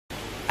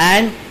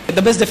And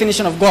the best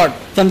definition of God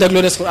from the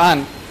glorious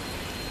Quran.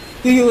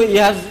 You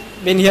have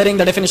been hearing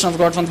the definition of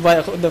God from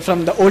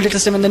the Old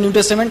Testament and the New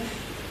Testament.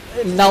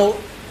 Now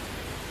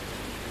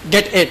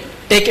get it,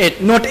 take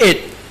it, note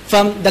it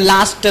from the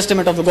last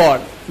testament of the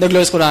God, the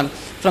glorious Quran.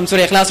 From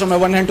Surah Ikhlas from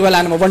 112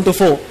 and 1 to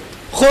 4.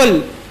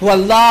 Khul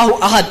huwallahu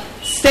ahad.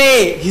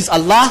 Say, He's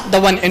Allah, the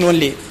one and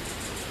only.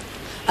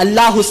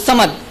 Allahu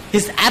samad.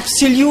 He's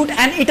absolute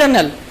and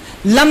eternal.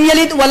 Lam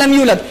yalid walam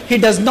yulad. He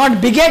does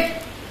not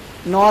beget,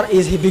 nor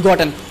is he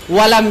begotten.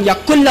 Walam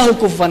yakullahu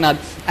kufuwan ahad.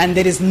 And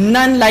there is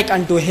none like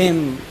unto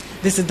him.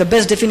 This is the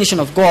best definition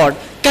of God.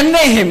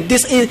 Convey Him.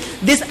 This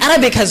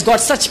Arabic has got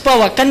such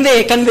power.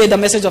 Convey the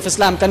message of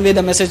Islam. Convey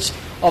the message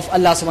of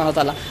Allah subhanahu wa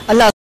ta'ala. Allah